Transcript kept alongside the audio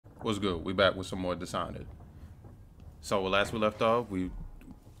What's good? We back with some more Dishonored. So last we left off, we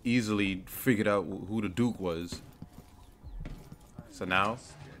easily figured out who the Duke was. So now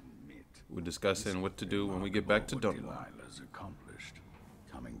we're discussing what to do when we get back to Dunwall. Delilah's accomplished,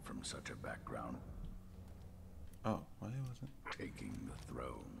 coming from such a background, Oh, why wasn't? taking the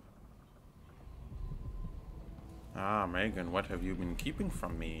throne. Ah, Megan, what have you been keeping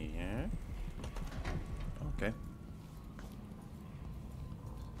from me? Yeah. Okay.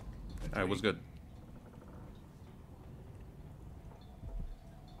 Alright, what's good?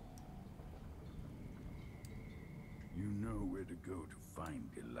 You know where to go to find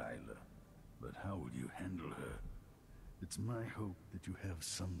Delilah, but how will you handle her? It's my hope that you have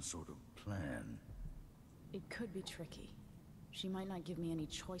some sort of plan. It could be tricky. She might not give me any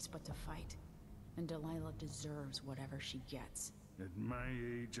choice but to fight. And Delilah deserves whatever she gets. At my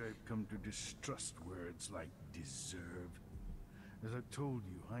age, I've come to distrust words like deserve. As I told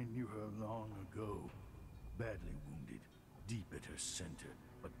you, I knew her long ago. Badly wounded, deep at her center,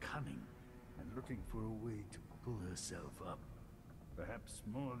 but cunning, and looking for a way to pull herself up. Perhaps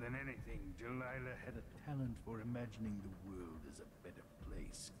more than anything, Delilah had a talent for imagining the world as a better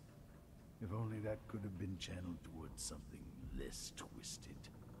place. If only that could have been channeled towards something less twisted.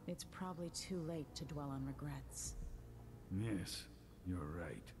 It's probably too late to dwell on regrets. Yes, you're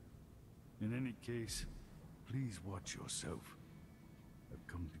right. In any case, please watch yourself. I've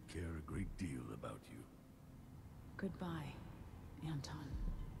come to care a great deal about you. Goodbye, Anton.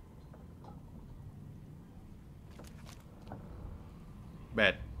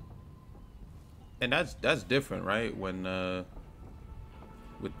 Bad. And that's different, right? When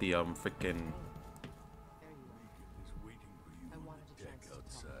with the freaking Is waiting for you on the deck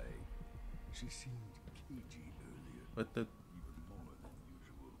outside. She seemed cagey earlier, what the even more than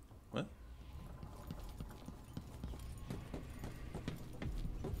usual. what?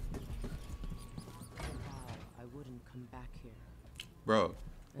 I wouldn't come back here. Bro,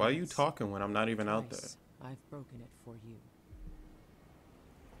 why are you That's talking when I'm not even out there? twice I've broken it for you.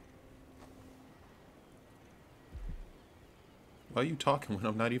 Why are you talking when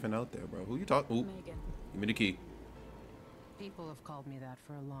I'm not even out there, bro? Who you talking? Ooh, Megan. give me the key. People have called me that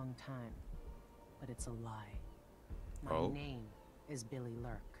for a long time, but it's a lie. My Oh. name is Billy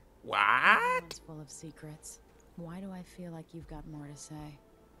Lurk. What? Everyone's full of secrets. Why do I feel like you've got more to say?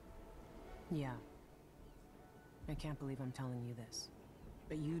 Yeah. I can't believe I'm telling you this,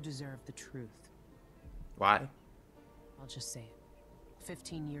 but you deserve the truth. Why? I'll just say it.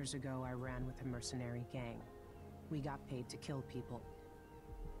 15 years ago, I ran with a mercenary gang. We got paid to kill people.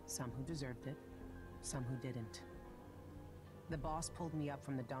 Some who deserved it, some who didn't. The boss pulled me up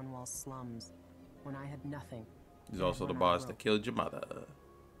from the Dunwall slums when I had nothing. He's and also the when I boss that broke. killed your mother.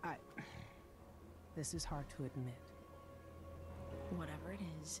 This is hard to admit. Whatever it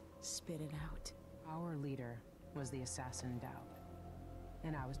is, spit it out. Our leader was the assassin Dowd,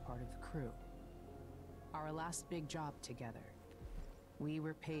 and I was part of the crew. Our last big job together, we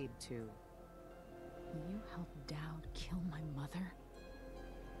were paid to... You helped Dowd kill my mother?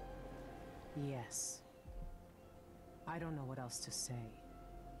 Yes. I don't know what else to say.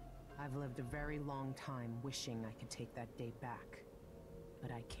 I've lived a very long time wishing I could take that day back, but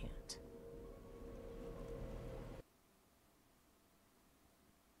I can't.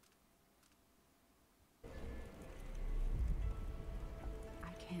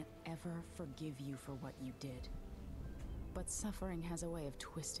 I can't ever forgive you for what you did. But suffering has a way of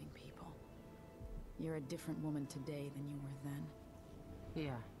twisting people. You're a different woman today than you were then.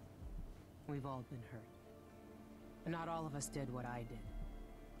 Yeah. We've all been hurt. And not all of us did what I did,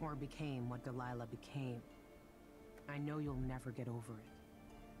 or became what Delilah became. I know you'll never get over it,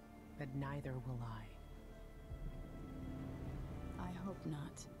 but neither will I. I hope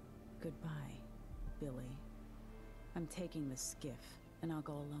not. Goodbye, Billy. I'm taking the skiff, and I'll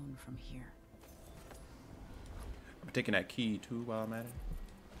go alone from here. I'm taking that key too while I'm at it.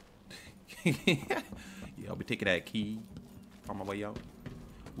 Yeah, I'll be taking that key on my way out.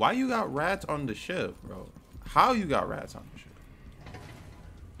 Why you got rats on the ship, bro? How you got rats on the ship?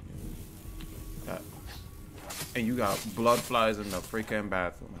 And you got blood flies in the freaking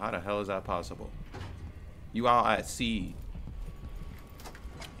bathroom. How the hell is that possible? You out at sea.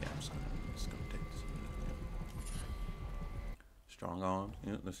 Yeah, I'm just gonna take this. Strong arms.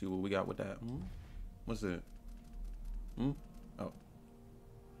 Yeah, let's see what we got with that. What's it? Oh.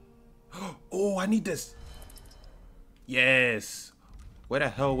 Oh, I need this. Yes. Where the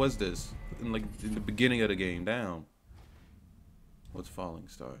hell was this? In the beginning of the game. Damn. What's falling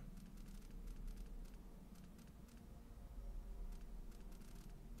star?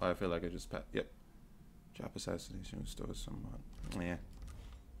 Oh, I feel like I just passed. Yep. Drop assassination restores some. Yeah.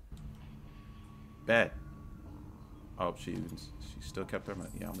 Bet. Oh, she still kept her money.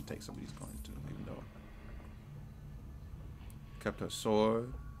 Yeah, I'm gonna take some of these coins too, even though. Kept her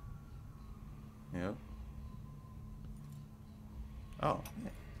sword. Yep. Oh, yeah.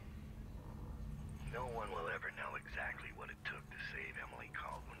 No one will ever know exactly what it took to save Emily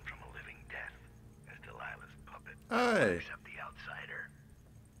Caldwin from a living death as Delilah's puppet. Hey. Except the outsider,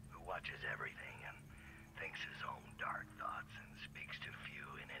 who watches everything and thinks his own dark thoughts and speaks to few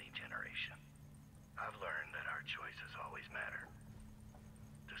in any generation. I've learned that our choices always matter.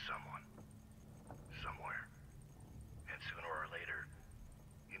 To someone. Somewhere. And sooner or later,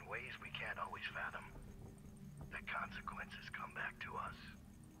 in ways we can't always fathom, the consequences come back to us.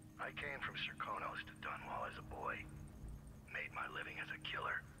 I came from Serkonos to Dunwall as a boy. Made my living as a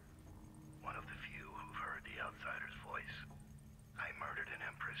killer. One of the few who've heard the outsider's voice. I murdered an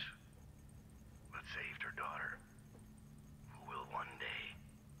Empress, but saved her daughter, who will one day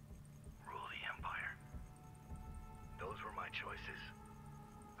rule the Empire. Those were my choices.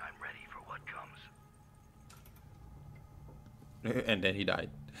 I'm ready for what comes. And then he died.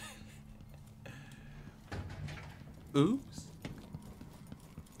 Oops.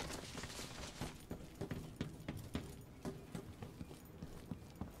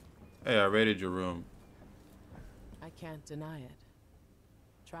 Hey, I raided your room. I can't deny it.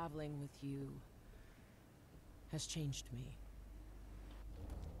 Traveling with you has changed me.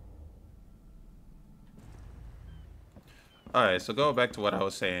 Alright, so go back to what I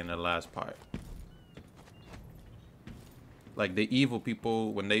was saying in the last part. Like, the evil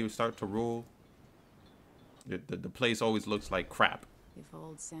people, when they start to rule, the place always looks like crap. If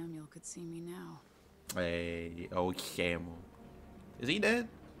old Samuel could see me now. Hey, old Samuel. Is he dead?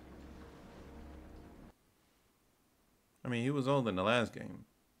 I mean, he was old in the last game.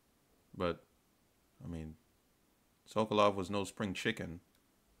 But, I mean, Sokolov was no spring chicken.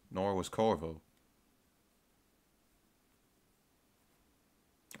 Nor was Corvo.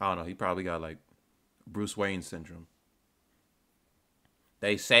 I don't know. He probably got, like, Bruce Wayne syndrome.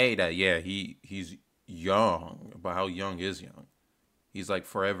 They say that, yeah, he's young. But how young is young? He's, like,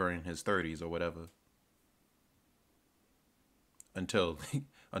 forever in his 30s or whatever. Until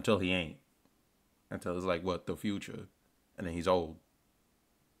he ain't. Until it's, like, what, the future. And then he's old.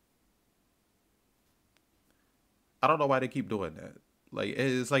 I don't know why they keep doing that. Like,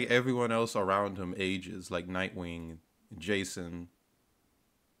 it's like everyone else around him ages. Like Nightwing, Jason,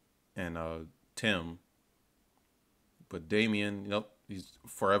 and Tim. But Damian, nope, he's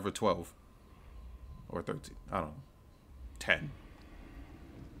forever 12. Or 13. I don't know. 10.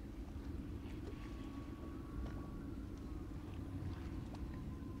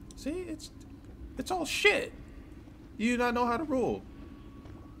 See, it's all shit. You do not know how to rule.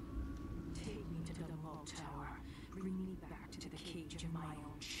 Take me to the Mall Tower. Bring me back to the cage in my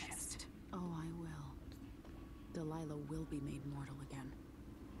own chest. Oh, I will. Delilah will be made mortal again.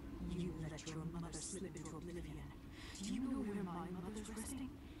 You let your mother slip into oblivion. Do you know where my mother's resting?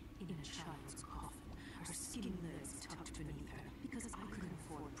 In a child's coffin, her skinny legs tucked beneath her, because I couldn't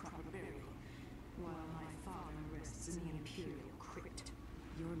afford proper burial, while my father rests in the Imperial crypt.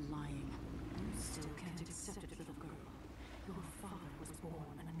 You're lying. You still can't accept it, little girl. Your father was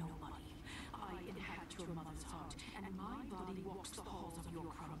born a nobody. I inhabit your mother's heart, and my body walks the halls of your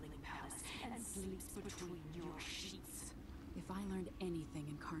crumbling palace and sleeps between your sheets. If I learned anything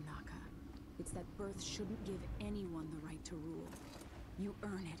in Karnaca, it's that birth shouldn't give anyone the right to rule. You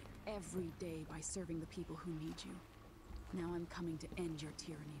earn it every day by serving the people who need you. Now I'm coming to end your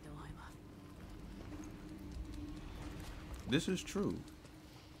tyranny, Delilah. This is true.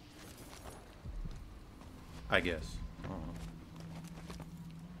 I guess.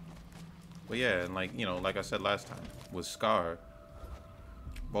 But yeah, and like, you know, like I said last time, with Scar,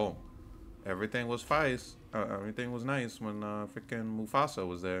 boom. Everything was nice. Everything was nice when freaking Mufasa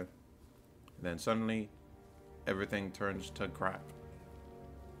was there. And then suddenly, everything turns to crap.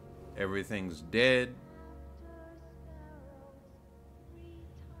 Everything's dead.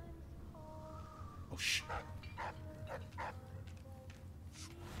 Oh, shit.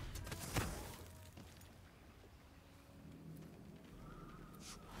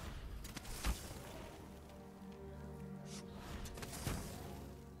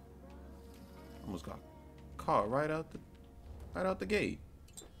 Almost got caught right out the gate.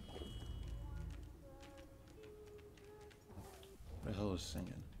 The hell is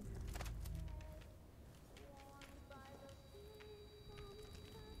singing?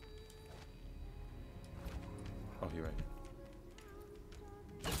 Oh, you're right.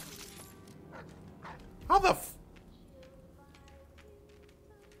 How the f—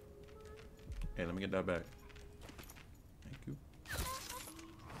 Hey, let me get that back. Thank you.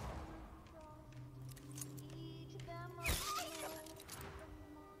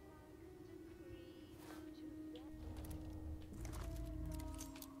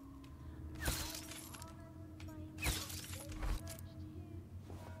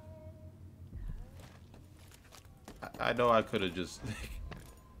 I know I could have just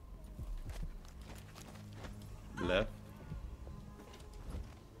left.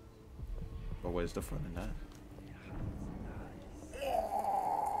 But where's the fun in that?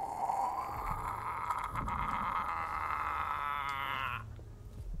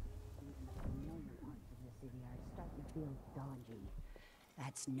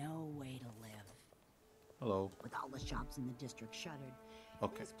 That's no way to live. Hello. With all the shops in the district shuttered,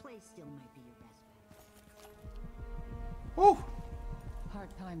 Okay. this place still might be your best bet. Woo! Hard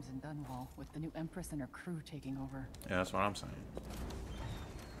times in Dunwall, with the new Empress and her crew taking over. Yeah, that's what I'm saying.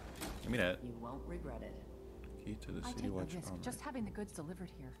 Give me that. You won't regret it. Key to the I city take the watch risk, armor. just having the goods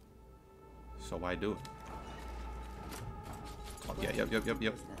delivered here. So why do it? Oh, yeah, yep.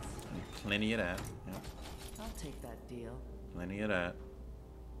 Plenty of that. Yep. I'll take that deal. Plenty of that.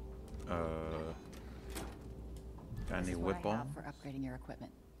 Got any This is whip what I have on? for upgrading your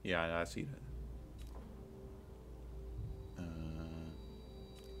equipment. Yeah, I see that.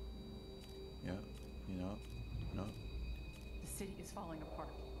 Yeah, no. The city is falling apart.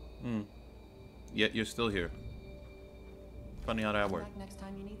 Yet you're still here. Funny how that Come works. back next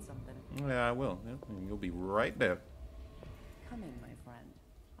time you need something. Yeah, I will. Yep, and you'll be right there. Come in, my friend.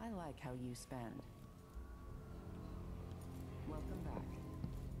 I like how you spend. Welcome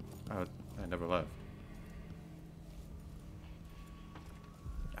back. I never left.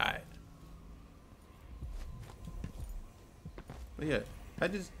 Alright. But yeah,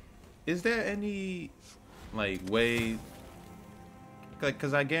 is there any, like, way, like,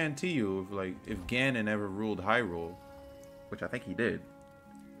 cause I guarantee you, if Ganon ever ruled Hyrule, which I think he did,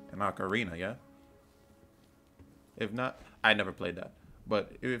 in Ocarina, yeah? If not, I never played that.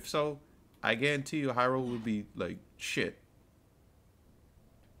 But if so, I guarantee you Hyrule would be, like, shit.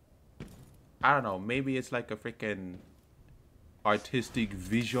 I don't know, maybe it's like a freaking artistic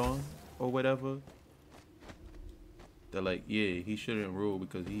vision or whatever. They're like, yeah, he shouldn't rule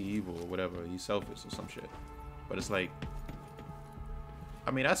because he's evil or whatever, he's selfish or some shit. But it's like,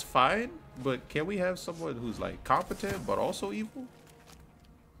 I mean, that's fine, but can we have someone who's like competent but also evil?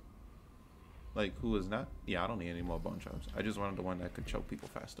 Like, who is not? Yeah, I don't need any more bone chops. I just wanted the one that could choke people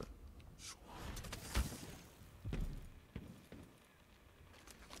faster.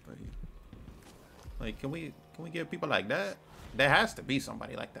 But, like, can we get people like that? There has to be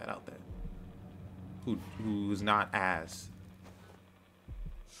somebody like that out there. Who's not ass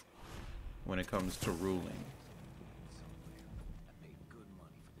when it comes to ruling.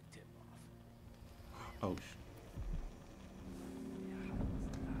 Oh,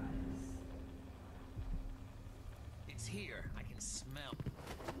 it's here. I can smell.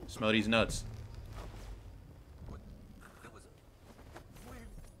 Smell these nuts. That was.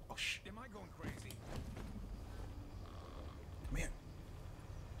 Oh shit! Am I going crazy? Come here.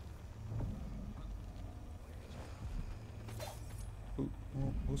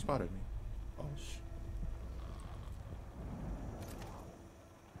 Who spotted me? Oh shit!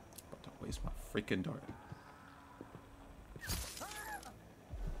 About to waste my freaking dart.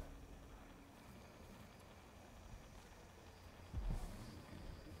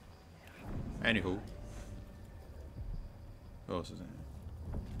 Anywho, who else is in here?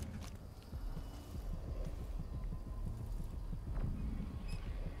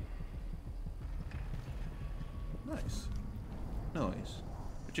 Nice. Nice.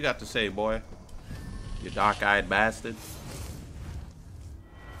 What you got to say, boy? You dark-eyed bastard.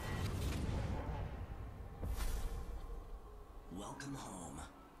 Welcome home,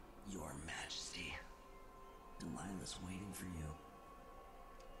 Your Majesty. Delilah's waiting for you.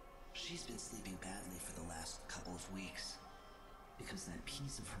 She's been sleeping badly for the last couple of weeks because that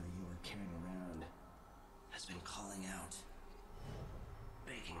piece of her you were carrying around has been calling out,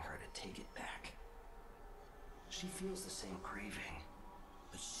 begging her to take it back. She feels the same craving,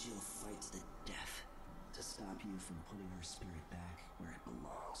 but she'll fight to the death to stop you from putting her spirit back where it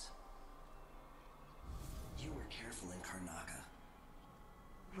belongs. You were careful in Karnaca.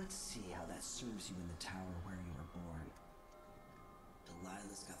 Let's see how that serves you in the tower where you were born.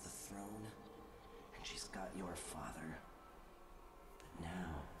 Delilah's got the throne, and she's got your father. But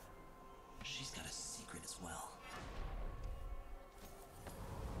now, she's got a secret as well.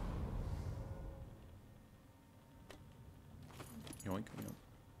 Yoink, yoink.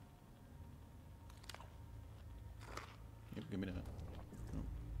 Yep, give me that.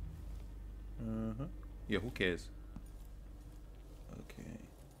 Uh-huh. Yeah, who cares? Okay.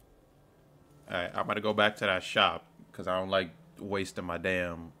 Alright, I'm gonna go back to that shop because I don't like wasting my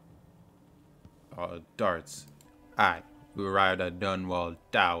damn darts. Alright, we arrived at Dunwall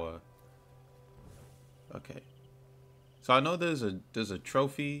Tower. Okay. So I know there's a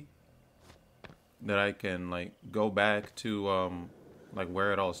trophy that I can like go back to like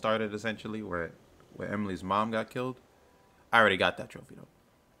where it all started, essentially, where Emily's mom got killed. I already got that trophy though.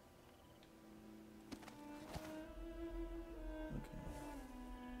 Okay.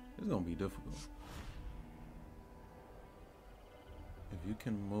 This is gonna be difficult. If you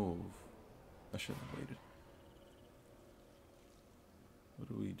can move, I should have waited. What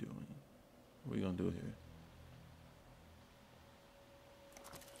are we doing? What are we gonna do here?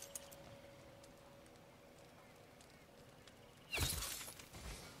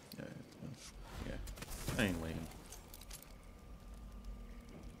 Yeah, I ain't waiting.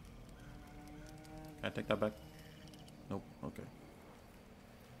 Can I take that back? Nope. Okay.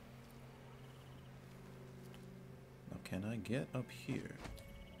 Now, can I get up here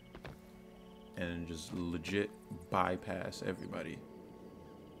and just legit bypass everybody?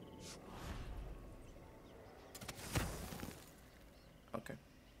 Okay.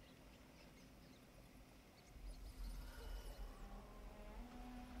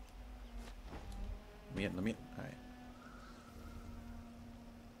 Let me in. All right.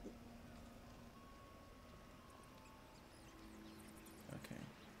 Okay.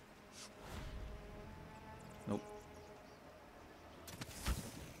 Nope.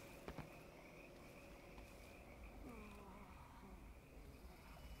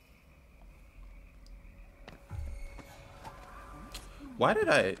 Why did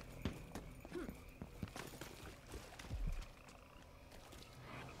I?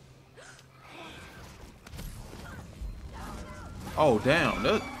 Oh,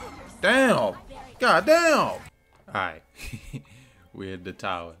 damn. Damn. God damn. Alright. We're at the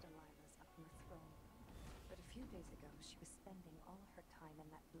tower. Delilah's up on the throne. But a few days ago, she was spending all her time in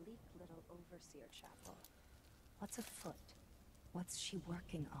that bleak little overseer chapel. What's afoot? What's she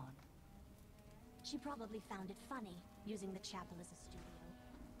working on? She probably found it funny, using the chapel as a studio,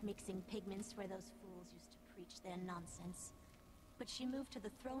 mixing pigments where those fools used to preach their nonsense. But she moved to the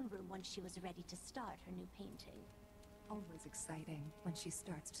throne room when she was ready to start her new painting. Always exciting when she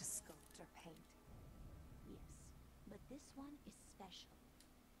starts to sculpt or paint. Yes, but this one is special.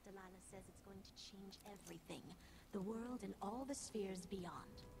 Delilah says it's going to change everything, the world and all the spheres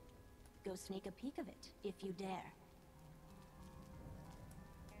beyond. Go sneak a peek of it, if you dare.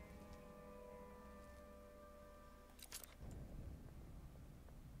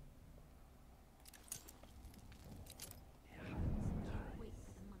 Wait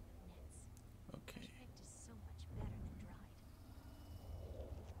for the monk of nets. Okay. Baked is so much better than dried.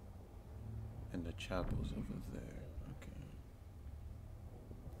 And the chapel's over there. Okay.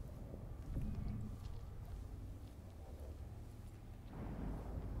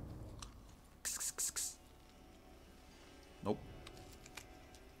 Nope.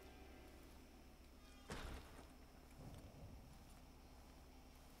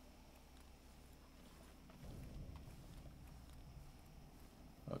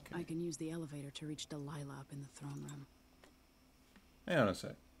 Okay. I can use the elevator to reach Delilah up in the throne room. Hang on a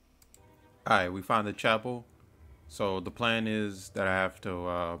sec. Alright, we found the chapel. So the plan is that I have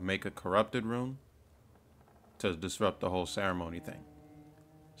to make a corrupted room to disrupt the whole ceremony thing.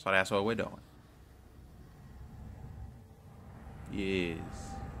 So that's what we're doing. Yes.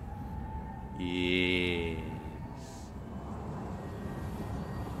 Yes.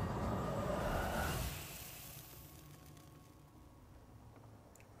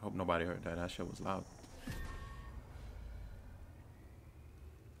 I hope nobody heard that. That shit was loud.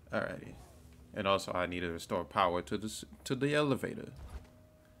 Alrighty. And also I need to restore power to the elevator.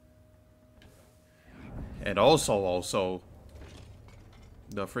 And also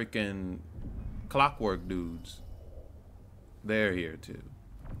the freaking clockwork dudes. They're here too.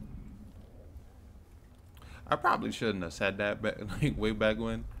 I probably shouldn't have said that back, like way back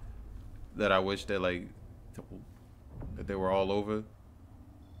when. That I wish that that they were all over.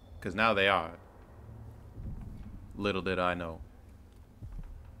 Cause now they are. Little did I know.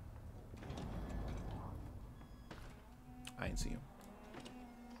 I ain't see him.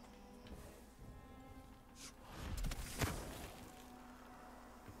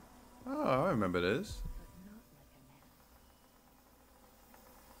 Oh, I remember this.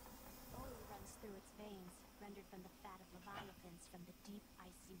 Oil runs through its veins, rendered from the fat of leviathans from the deep,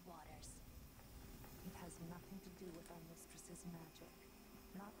 icy waters. It has nothing to do with our mistress's magic.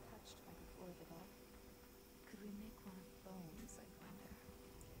 Not touched by the orbital. Could we make one of bones, I wonder?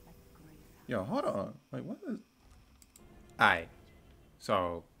 Like a grave. Yo, hold on. Like, what is... Alright.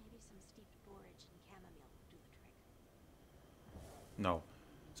 So... Maybe some steeped borage and chamomile will do the trick. No.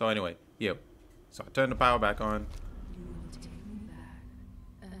 So anyway, yeah. So I turned the power back on. You will take me back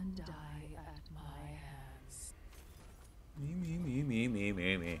and die at my hands.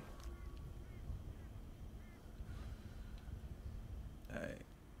 Me.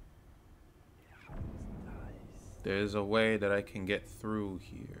 There's a way that I can get through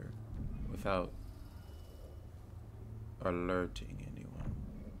here without alerting anyone.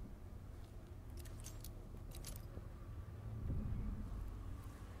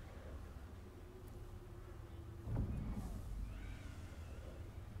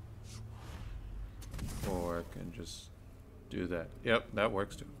 Or I can just do that. Yep, that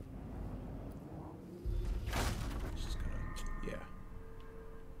works too. Just gonna, yeah.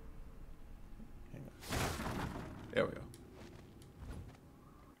 Hang on. There we go.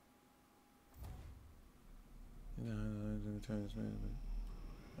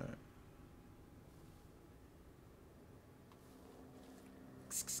 Alright.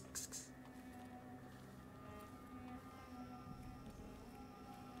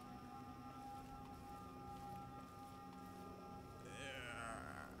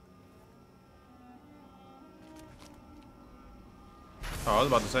 Oh, I was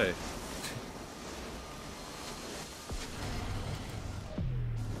about to say.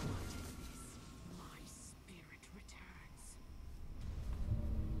 My spirit returns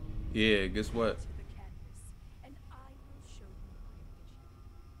Yeah, guess what? to the canvas, and I will show you my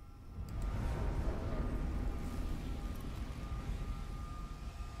vision.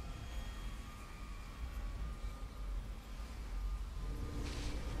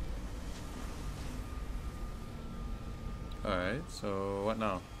 Alright, so what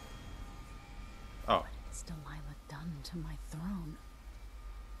now? Oh. What's Delilah done to my throne?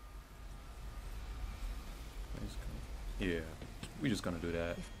 Yeah, we just gonna do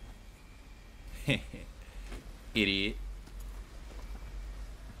that. Idiot.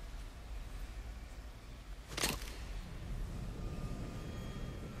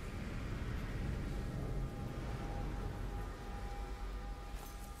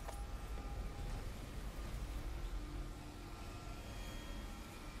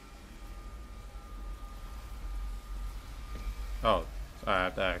 Oh, so I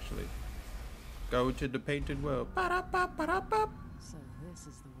have to actually go to the painted world. Ba-da-ba-ba-da-ba. So this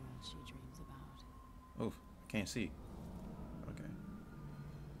is the world she dreams about. Oof, can't see. Okay.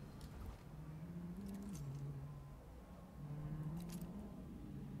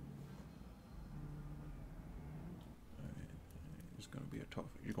 Alright, it's gonna be a tough.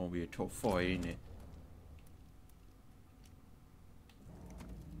 You're gonna be a tough fight, ain't it?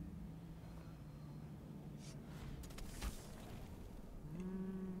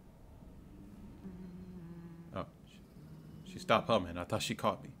 Oh, she stopped humming. I thought she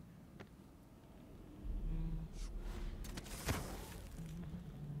caught me.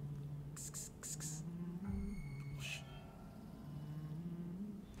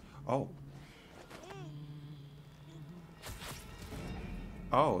 Oh.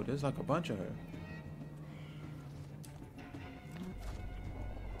 Oh, there's like a bunch of her.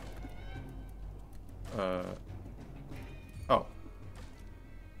 Oh.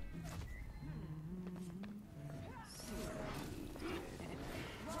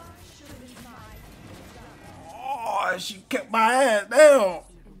 Oh, she kept my ass down.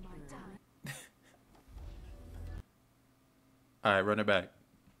 Alright, run it back.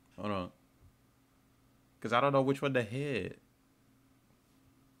 Hold on. Because I don't know which one to hit.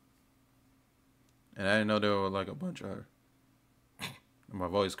 And I didn't know there were like a bunch of her. My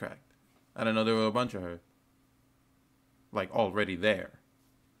voice cracked. I didn't know there were a bunch of her. Like already there.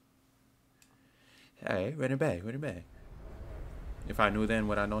 Alright, run it back, run it back. If I knew then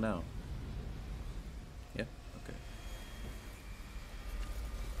what I know now. Yeah, okay.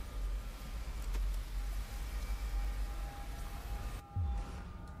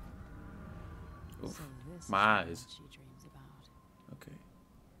 Oof. So this My is the eyes. world she dreams about. Okay.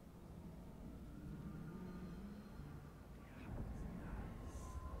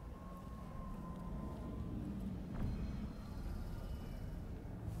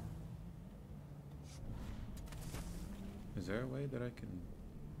 Is there a way that I can...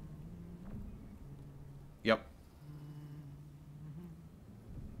 Yep.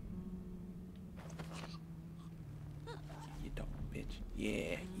 You dumb bitch.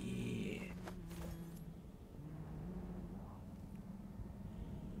 Yeah, yeah.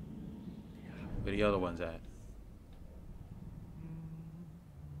 Where the other ones at?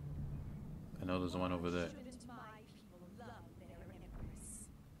 I know there's one over there. Shouldn't my people love their Empress?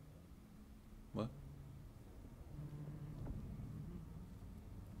 What?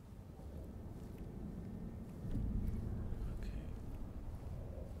 Okay.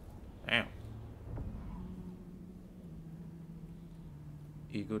 Damn.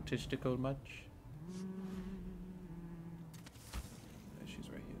 Egotistical much? Yeah, she's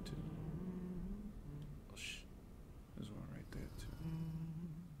right here too. Oh, there's one right there too.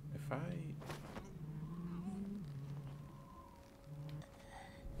 If I...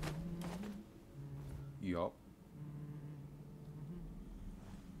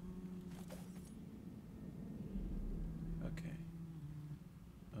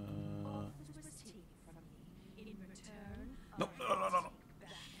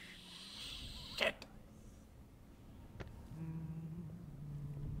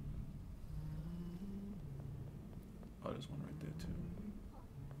 Oh, there's one right there too.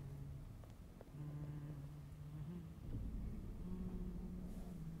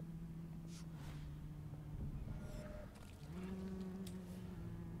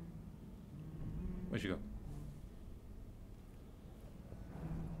 Where'd you go?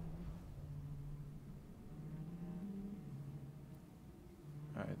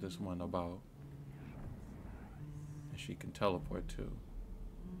 Alright, this one about. And she can teleport too.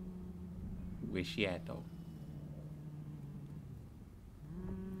 Where's she at though?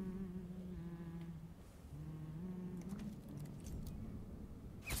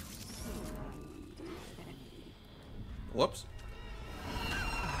 Whoops.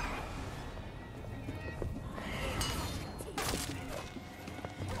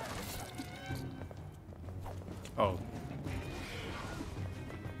 Oh.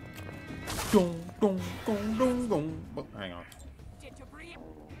 Dong, dong, dong, dong, dong. Oh, hang on.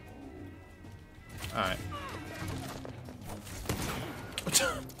 Alright.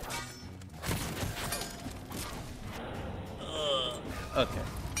 Okay.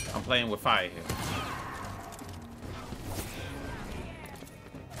 I'm playing with fire here.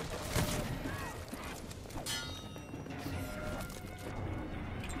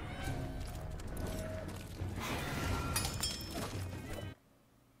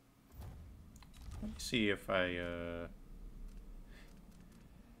 See if I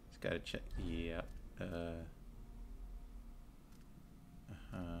just gotta check. Yeah.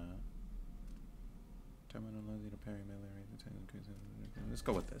 Terminal lazy to parry melee range. Let's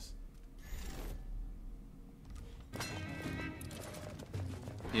go with this.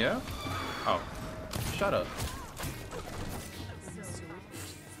 Yeah? Oh. Shut up.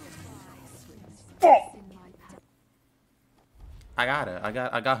 Fuck! I got her.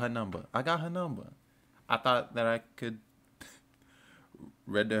 I got her number. I got her number. I thought that I could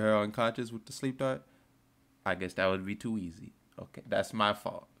render her unconscious with the sleep dart. I guess that would be too easy. Okay, that's my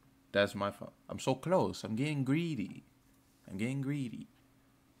fault. That's my fault. I'm so close. I'm getting greedy. I'm getting greedy.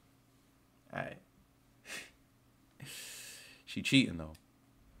 Alright. She cheating though.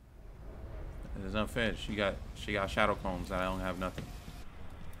 It's unfair. She got shadow combs and I don't have nothing.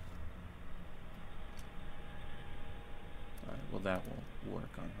 Alright, well that won't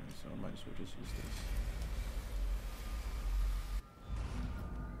work on her, so I might as well just use this.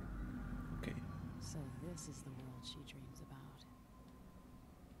 Okay. So this is the world she dreams about.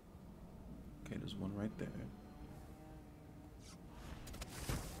 Okay, there's one right there.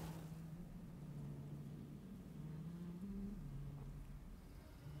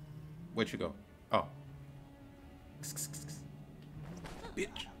 Where'd you go? Oh.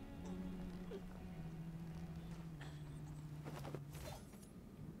 Bitch.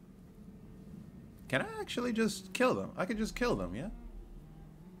 Can I actually just kill them? I could just kill them, yeah?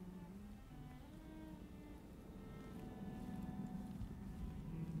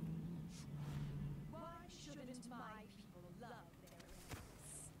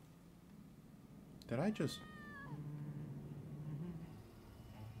 Did I just...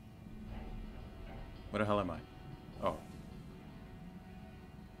 Where the hell am I? Oh.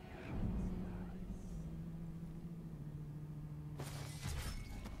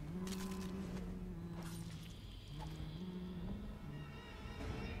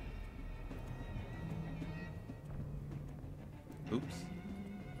 Oops.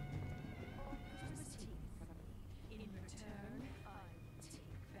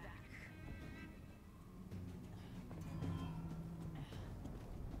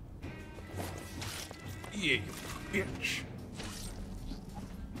 Yeah, you bitch.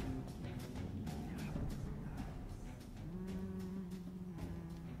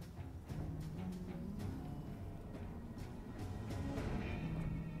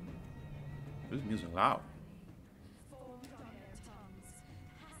 This music loud.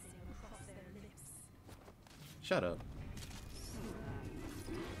 Shut up.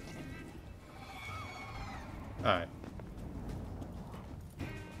 Alright.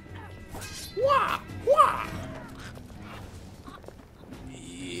 Wah! Wah!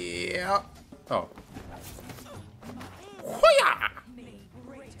 Yeah. Oh. Hoo-yah!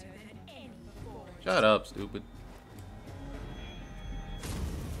 Shut up, stupid.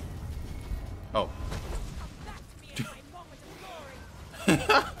 Oh.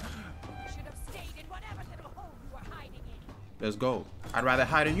 Let's go. I'd rather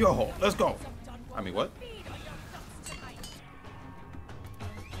hide in your hole. Let's go. I mean, what?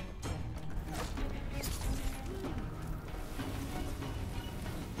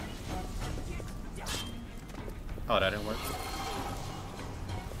 Oh, that didn't work.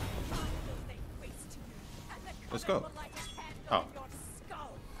 Let's go. Oh.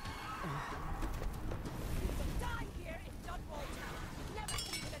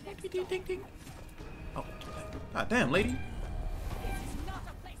 ding, ding, ding. Oh, god damn, lady. This is not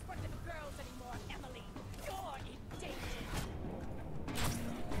a place for little girls anymore, Emily. You're in danger.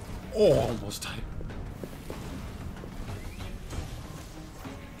 Oh, almost died.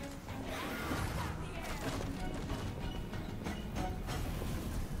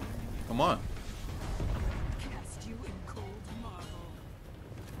 Come on. Cast you in cold marble.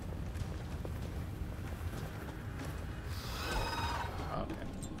 Okay.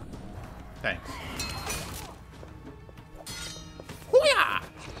 Thanks. Hoo-yah!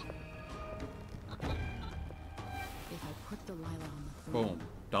 If I put Delilah on the throne, Boom.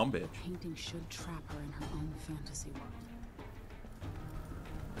 Dumb bitch. the painting should trap her in her own fantasy world.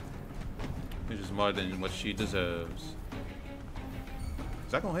 Which is more than what she deserves.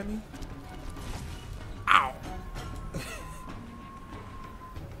 Is that gonna hit me? Ow!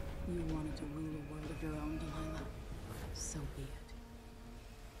 You wanted to rule a world of your own, Delilah. So be it.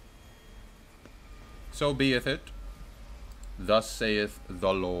 So beeth it. Thus saith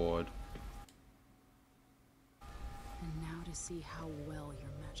the Lord. And now to see how well your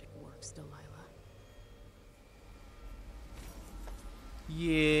magic works, Delilah.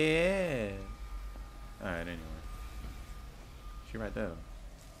 Yeah. Alright, anyway. She right there. At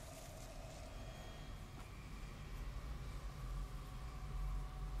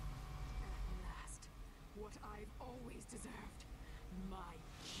last, what I've always deserved. My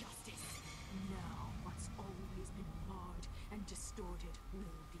justice. Now what's always been marred and distorted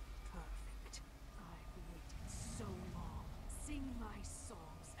will be perfect. I've waited so long. Sing my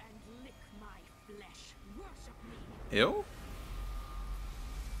songs and lick my flesh. Worship me. Ew?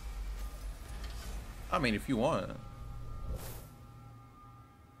 I mean, if you want.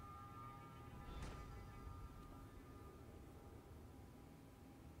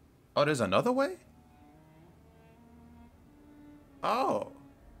 Oh, there's another way? Oh.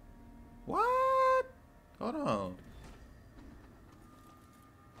 What? Hold on.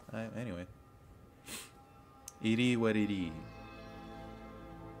 Anyway. It is what it is.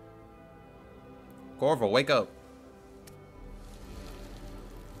 Corvo, wake up.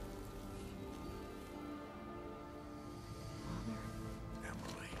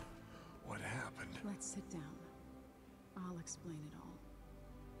 Emily, what happened? Let's sit down. I'll explain it all.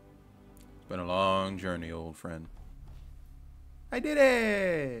 It's been a long journey, old friend. I did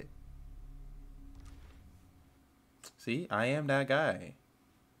it! See, I am that guy.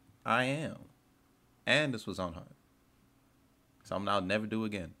 I am. And this was on hard. Something I'll never do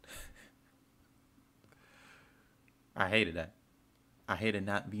again. I hated that. I hated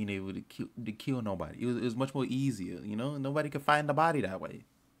not being able to kill nobody. It was much more easier, you know? Nobody could find the body that way.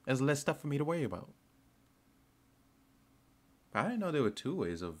 There's less stuff for me to worry about. But I didn't know there were two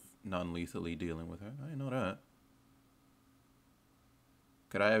ways of non-lethally dealing with her. I didn't know that.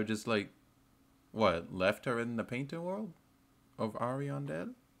 Could I have just, like, what, left her in the painting world of Ari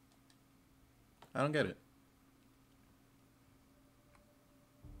Undead? I don't get it.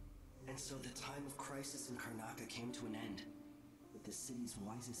 And so the time of crisis in Karnaca came to an end, with the city's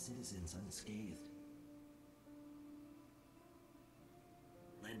wisest citizens unscathed.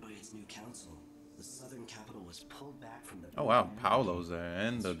 Led by its new council, the southern capital was pulled back from the... Oh wow, Paolo's there,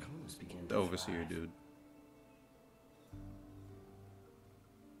 and the overseer dude.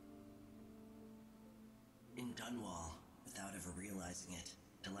 In Dunwall, without ever realizing it,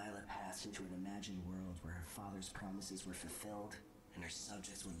 Delilah passed into an imagined world where her father's promises were fulfilled and her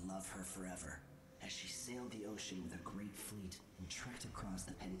subjects would love her forever, as she sailed the ocean with a great fleet and trekked across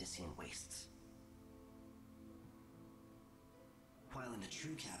the Pendician wastes. While in the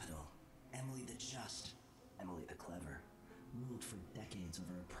true capital, Emily the Just, Emily the Clever, ruled for decades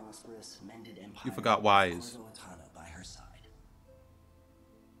over a prosperous, mended empire. You forgot Wise. With Corvo by her side.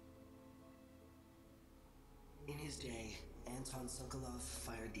 In his day, Anton Sokolov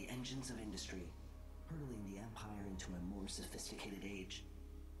fired the engines of industry, hurtling the empire into a more sophisticated age.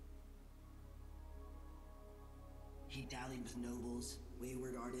 He dallied with nobles,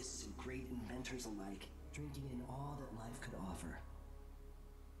 wayward artists, and great inventors alike, drinking in all that life could offer.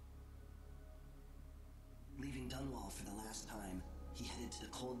 Leaving Dunwall for the last time, he headed to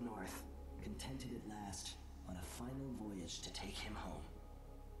the cold north, contented at last, on a final voyage to take him home.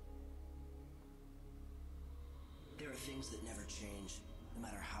 There are things that never change, no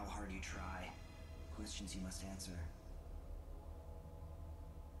matter how hard you try. Questions you must answer.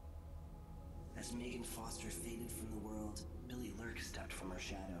 As Megan Foster faded from the world, Billy Lurk stepped from her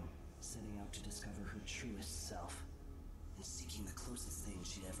shadow, setting out to discover her truest self, and seeking the closest thing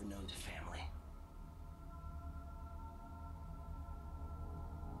she'd ever known to family.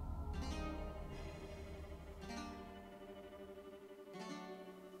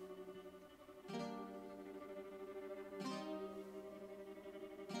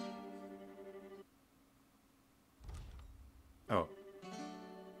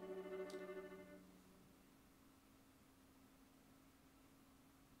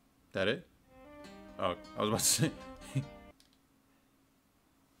 That it? Oh, I was about to say.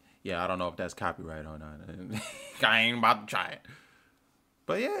 Yeah, I don't know if that's copyright or not. I ain't about to try it.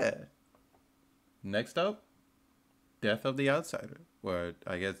 But yeah. Next up, Death of the Outsider. Where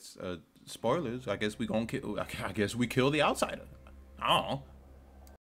I guess spoilers. I guess we gonna kill. I guess we kill the outsider. I don't know.